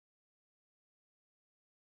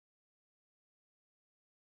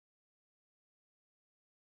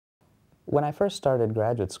When I first started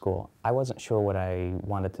graduate school, I wasn't sure what I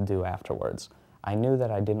wanted to do afterwards. I knew that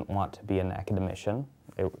I didn't want to be an academician.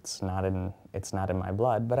 It's not in my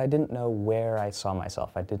blood, but I didn't know where I saw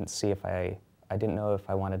myself. I didn't know if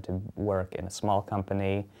I wanted to work in a small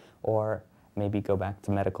company or maybe go back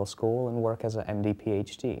to medical school and work as an MD,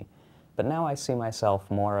 PhD. But now I see myself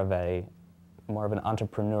more of an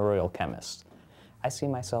entrepreneurial chemist. I see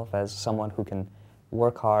myself as someone who can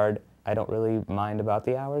work hard. I don't really mind about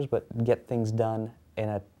the hours, but get things done in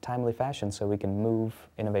a timely fashion so we can move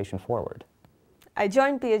innovation forward. I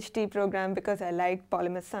joined PhD program because I liked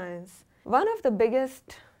polymer science. One of the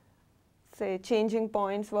biggest, changing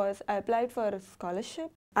points was I applied for a scholarship,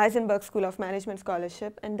 Eisenberg School of Management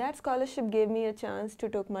scholarship, and that scholarship gave me a chance to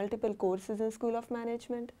take multiple courses in School of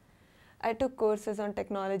Management. I took courses on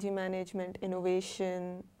technology management,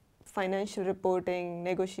 innovation, financial reporting,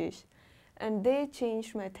 negotiation, and they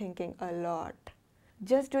changed my thinking a lot.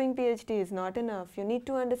 Just doing PhD is not enough. You need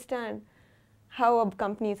to understand how a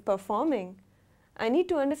company is performing. I need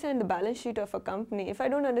to understand the balance sheet of a company. If I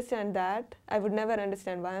don't understand that, I would never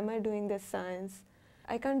understand why am I doing this science.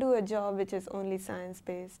 I can't do a job which is only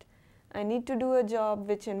science-based. I need to do a job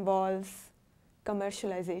which involves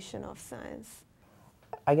commercialization of science.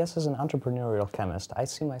 I guess as an entrepreneurial chemist, I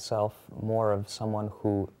see myself more of someone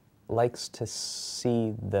who likes to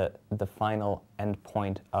see the final end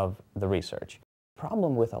point of the research. The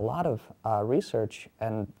problem with a lot of research,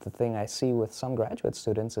 and the thing I see with some graduate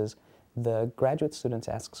students, is the graduate students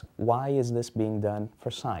asks, why is this being done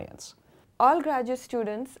for science? All graduate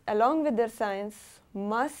students, along with their science,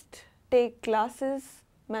 must take classes,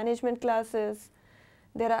 management classes.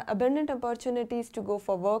 There are abundant opportunities to go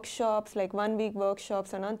for workshops, like 1-week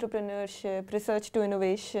workshops on entrepreneurship, research to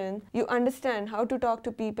innovation. You understand how to talk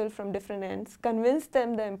to people from different ends, convince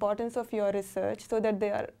them the importance of your research so that they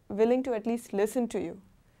are willing to at least listen to you.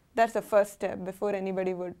 That's the first step before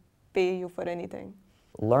anybody would pay you for anything.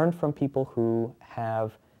 Learn from people who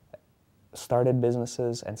have started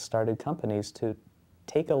businesses and started companies to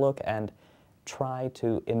take a look and try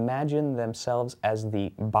to imagine themselves as the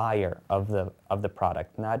buyer of the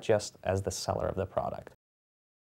product, not just as the seller of the product.